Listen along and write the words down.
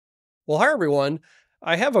Well, hi everyone.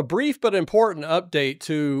 I have a brief but important update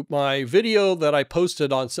to my video that I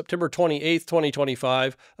posted on September 28th,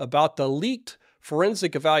 2025 about the leaked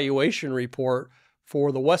forensic evaluation report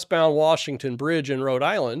for the westbound Washington Bridge in Rhode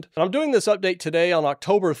Island. And I'm doing this update today on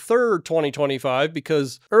October 3rd, 2025,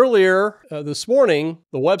 because earlier this morning,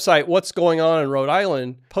 the website What's Going On in Rhode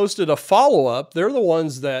Island posted a follow-up. They're the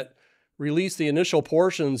ones that released the initial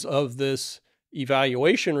portions of this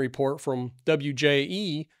evaluation report from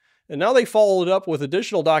WJE. And now they followed up with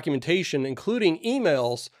additional documentation, including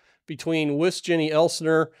emails between Jenny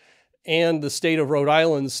Elsner and the state of Rhode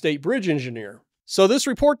Island's state bridge engineer. So this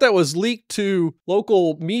report that was leaked to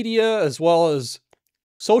local media as well as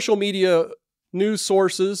social media news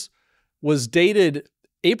sources was dated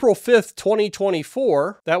April 5th,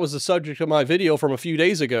 2024. That was the subject of my video from a few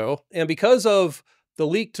days ago. And because of the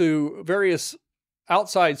leak to various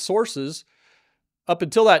outside sources, up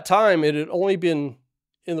until that time, it had only been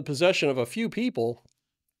in the possession of a few people.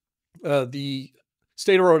 The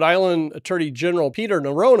State of Rhode Island Attorney General Peter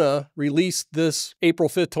Nerona released this April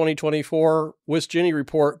 5th, 2024 Jenny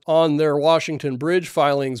report on their Washington Bridge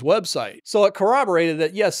filings website. So it corroborated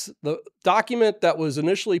that, yes, the document that was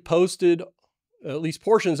initially posted, at least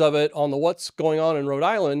portions of it, on the What's Going On in Rhode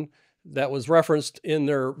Island that was referenced in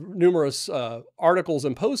their numerous articles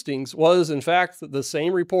and postings was, in fact, the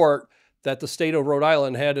same report that the state of Rhode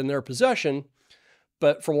Island had in their possession.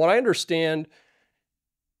 But from what I understand,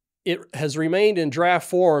 it has remained in draft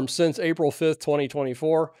form since April 5th,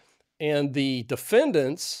 2024. And the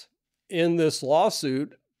defendants in this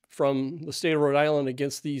lawsuit from the state of Rhode Island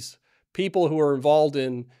against these people who are involved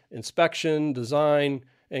in inspection, design,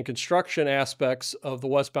 and construction aspects of the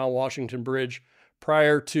westbound Washington Bridge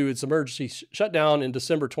prior to its emergency shutdown in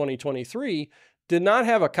December 2023 did not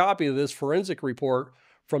have a copy of this forensic report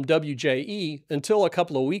from WJE until a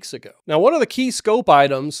couple of weeks ago. Now, one of the key scope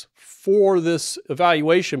items for this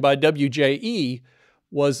evaluation by WJE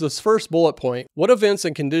was this first bullet point: what events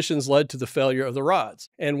and conditions led to the failure of the rods?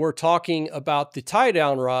 And we're talking about the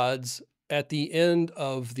tie-down rods at the end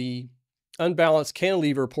of the unbalanced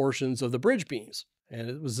cantilever portions of the bridge beams. And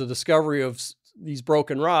it was the discovery of these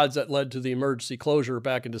broken rods that led to the emergency closure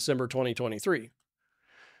back in December 2023.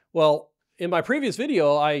 Well, in my previous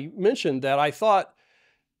video, I mentioned that I thought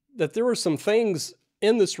that there were some things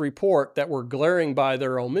in this report that were glaring by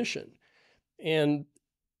their omission. And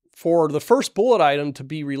for the first bullet item to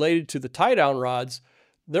be related to the tie-down rods,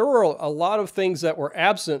 there were a lot of things that were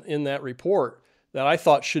absent in that report that I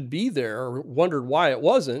thought should be there, or wondered why it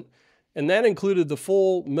wasn't. And that included the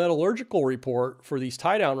full metallurgical report for these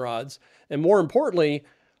tie-down rods. And more importantly,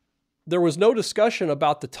 there was no discussion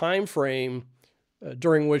about the time frame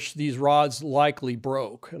during which these rods likely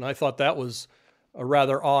broke. And I thought that was a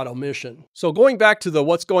rather odd omission. So going back to the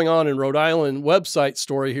What's Going On in Rhode Island website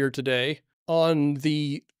story here today, on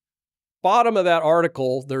the bottom of that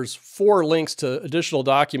article, there's 4 links to additional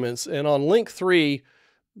documents. And on link 3,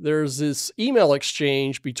 there's this email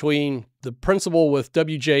exchange between the principal with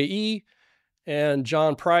WJE and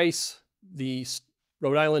John Price, the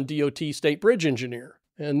Rhode Island DOT state bridge engineer.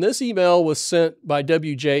 And this email was sent by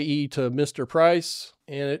WJE to Mr. Price,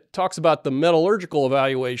 and it talks about the metallurgical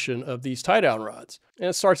evaluation of these tie-down rods. And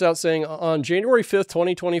it starts out saying, on January 5th,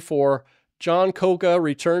 2024, John Coca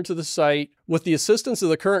returned to the site. With the assistance of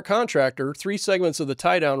the current contractor, 3 segments of the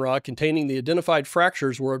tie-down rod containing the identified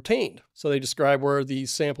fractures were obtained. So they describe where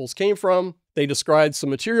these samples came from. They described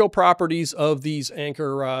some material properties of these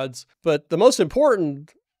anchor rods. But the most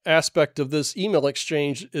important aspect of this email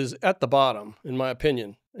exchange is at the bottom, in my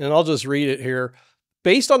opinion. And I'll just read it here.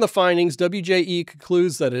 Based on the findings, WJE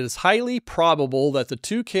concludes that it is highly probable that the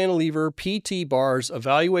 2 cantilever PT bars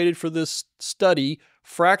evaluated for this study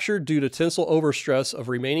fractured due to tensile overstress of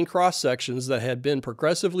remaining cross-sections that had been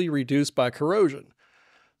progressively reduced by corrosion.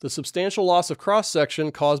 The substantial loss of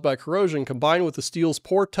cross-section caused by corrosion combined with the steel's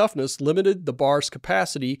poor toughness limited the bar's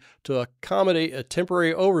capacity to accommodate a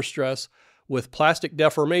temporary overstress with plastic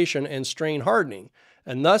deformation and strain hardening,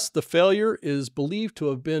 and thus the failure is believed to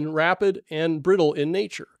have been rapid and brittle in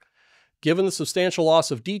nature. Given the substantial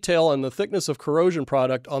loss of detail and the thickness of corrosion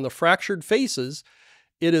product on the fractured faces,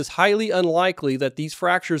 it is highly unlikely that these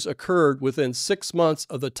fractures occurred within 6 months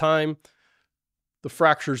of the time the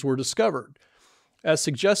fractures were discovered, as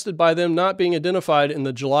suggested by them not being identified in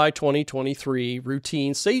the July 2023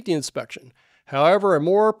 routine safety inspection. However, a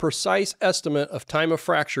more precise estimate of time of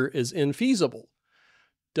fracture is infeasible.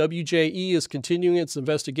 WJE is continuing its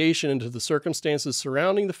investigation into the circumstances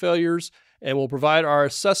surrounding the failures and will provide our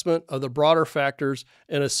assessment of the broader factors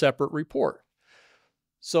in a separate report.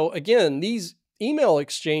 So again, these email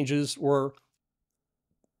exchanges were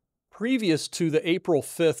previous to the April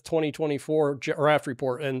 5th, 2024 draft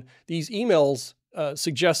report. And these emails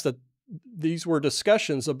suggest that these were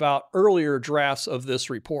discussions about earlier drafts of this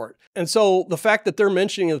report. And so the fact that they're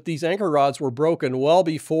mentioning that these anchor rods were broken well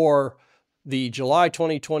before the July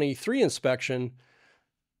 2023 inspection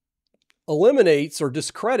eliminates or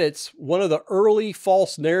discredits one of the early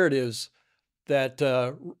false narratives that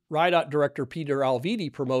RIDOT Director Peter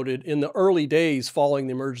Alviti promoted in the early days following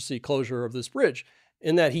the emergency closure of this bridge,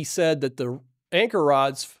 in that he said that the anchor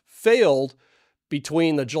rods failed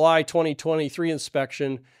between the July 2023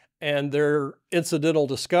 inspection and their incidental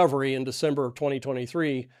discovery in December of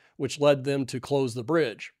 2023, which led them to close the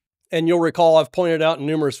bridge. And you'll recall I've pointed out in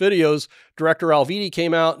numerous videos, Director Alviti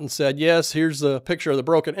came out and said, yes, here's the picture of the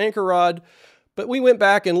broken anchor rod. But we went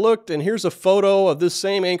back and looked, and here's a photo of this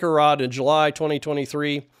same anchor rod in July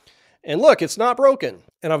 2023. And look, it's not broken.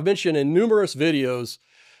 And I've mentioned in numerous videos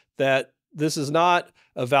that this is not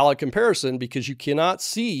a valid comparison because you cannot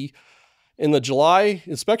see in the July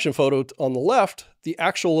inspection photo on the left the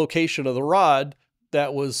actual location of the rod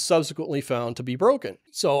that was subsequently found to be broken.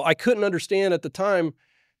 So I couldn't understand at the time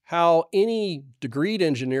how any degreed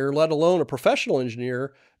engineer, let alone a professional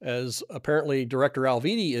engineer, as apparently Director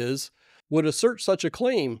Alviti is, would assert such a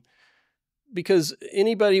claim, because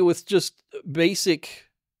anybody with just basic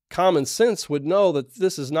common sense would know that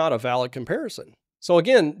this is not a valid comparison. So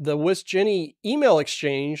again, the Wisjenny email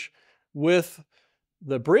exchange with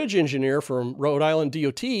the bridge engineer from Rhode Island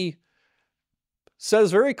DOT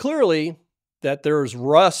says very clearly that there's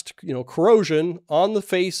rust, corrosion on the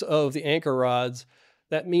face of the anchor rods.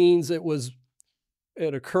 That means it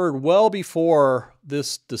occurred well before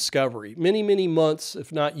this discovery, many, many months,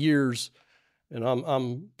 if not years. And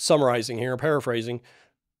I'm summarizing here, paraphrasing,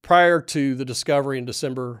 prior to the discovery in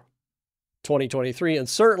December 2023, and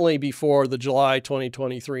certainly before the July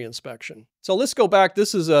 2023 inspection. So let's go back.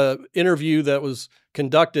 This is an interview that was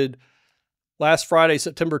conducted last Friday,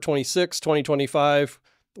 September 26, 2025,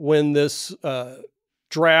 when this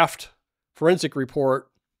draft forensic report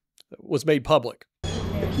was made public.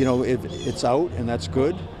 It's out, and that's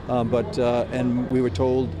good. And we were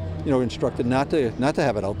told, instructed not to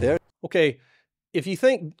have it out there. Okay. If you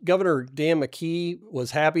think Governor Dan McKee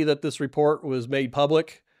was happy that this report was made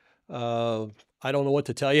public, I don't know what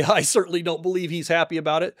to tell you. I certainly don't believe he's happy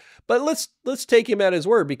about it. But let's take him at his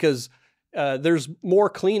word, because there's more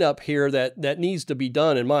cleanup here that needs to be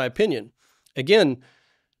done, in my opinion. Again,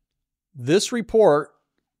 this report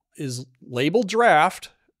is labeled draft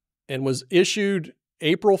and was issued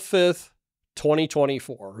April 5th,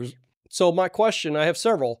 2024. So my question, I have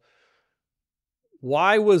several.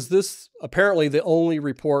 Why was this apparently the only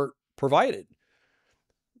report provided?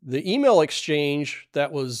 The email exchange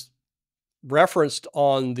that was referenced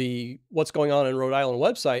on the What's Going On in Rhode Island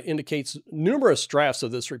website indicates numerous drafts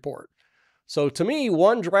of this report. So to me,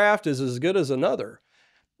 one draft is as good as another.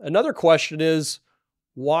 Another question is,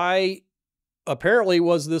 why apparently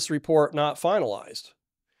was this report not finalized?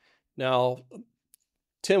 Now,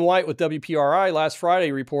 Tim White with WPRI last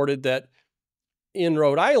Friday reported that in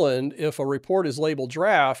Rhode Island, if a report is labeled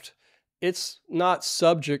draft, it's not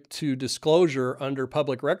subject to disclosure under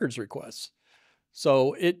public records requests.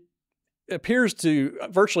 So it appears to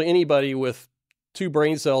virtually anybody with two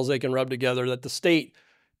brain cells they can rub together that the state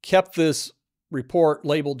kept this report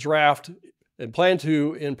labeled draft and planned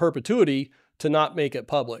to in perpetuity to not make it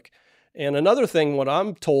public. And another thing, what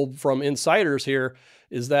I'm told from insiders here,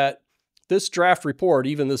 is that this draft report,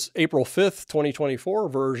 even this April 5th, 2024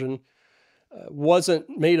 version, wasn't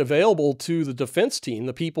made available to the defense team,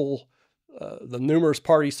 the people, the numerous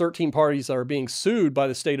parties, 13 parties that are being sued by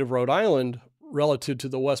the state of Rhode Island relative to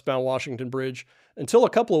the westbound Washington Bridge, until a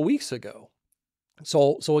couple of weeks ago.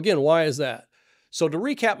 So again, why is that? So to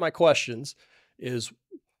recap my questions is,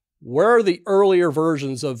 where are the earlier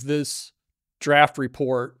versions of this draft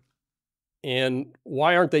report, and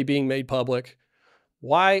why aren't they being made public?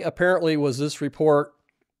 Why apparently was this report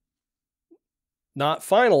not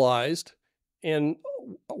finalized? And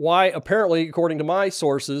why apparently, according to my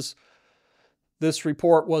sources, this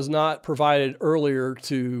report was not provided earlier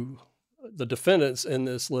to the defendants in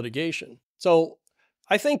this litigation. So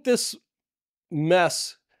I think this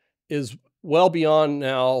mess is well beyond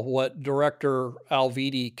now what Director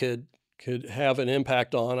Alviti could have an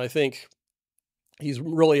impact on. I think he's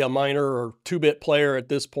really a minor or two-bit player at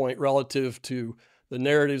this point relative to the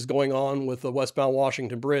narratives going on with the westbound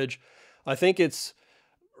Washington Bridge. I think it's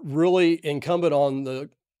really incumbent on the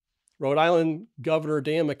Rhode Island Governor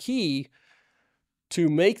Dan McKee to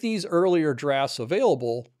make these earlier drafts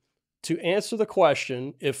available to answer the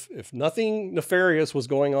question, if nothing nefarious was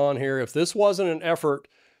going on here, if this wasn't an effort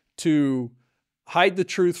to hide the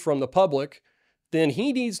truth from the public, then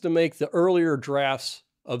he needs to make the earlier drafts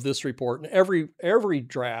of this report and every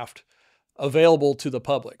draft available to the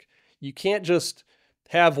public. You can't just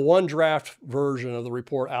have one draft version of the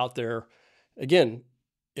report out there. Again,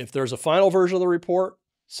 if there's a final version of the report,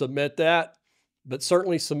 submit that, but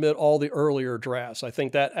certainly submit all the earlier drafts. I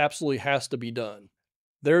think that absolutely has to be done.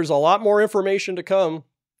 There's a lot more information to come.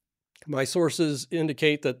 My sources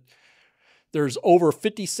indicate that there's over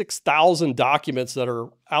 56,000 documents that are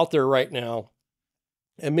out there right now,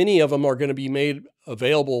 and many of them are going to be made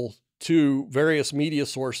available to various media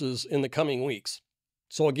sources in the coming weeks.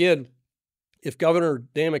 So again, if Governor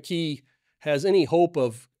Dan McKee has any hope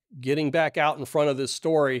of getting back out in front of this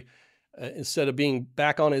story, instead of being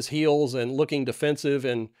back on his heels and looking defensive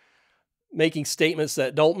and making statements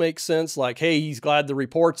that don't make sense, like, hey, he's glad the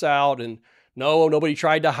report's out, and no, nobody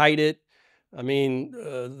tried to hide it. I mean,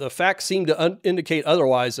 the facts seem to indicate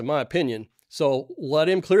otherwise, in my opinion. So let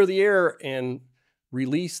him clear the air and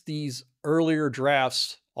release these earlier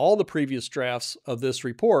drafts, all the previous drafts of this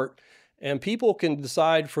report, and people can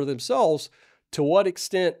decide for themselves to what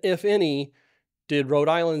extent, if any, did Rhode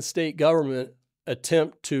Island state government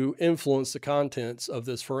attempt to influence the contents of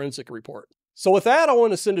this forensic report. So with that, I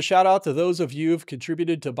want to send a shout out to those of you who've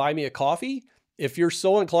contributed to Buy Me a Coffee. If you're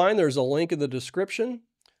so inclined, there's a link in the description.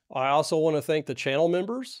 I also want to thank the channel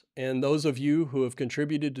members and those of you who have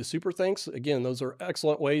contributed to Super Thanks. Again, those are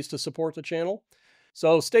excellent ways to support the channel.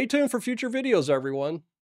 So stay tuned for future videos, everyone.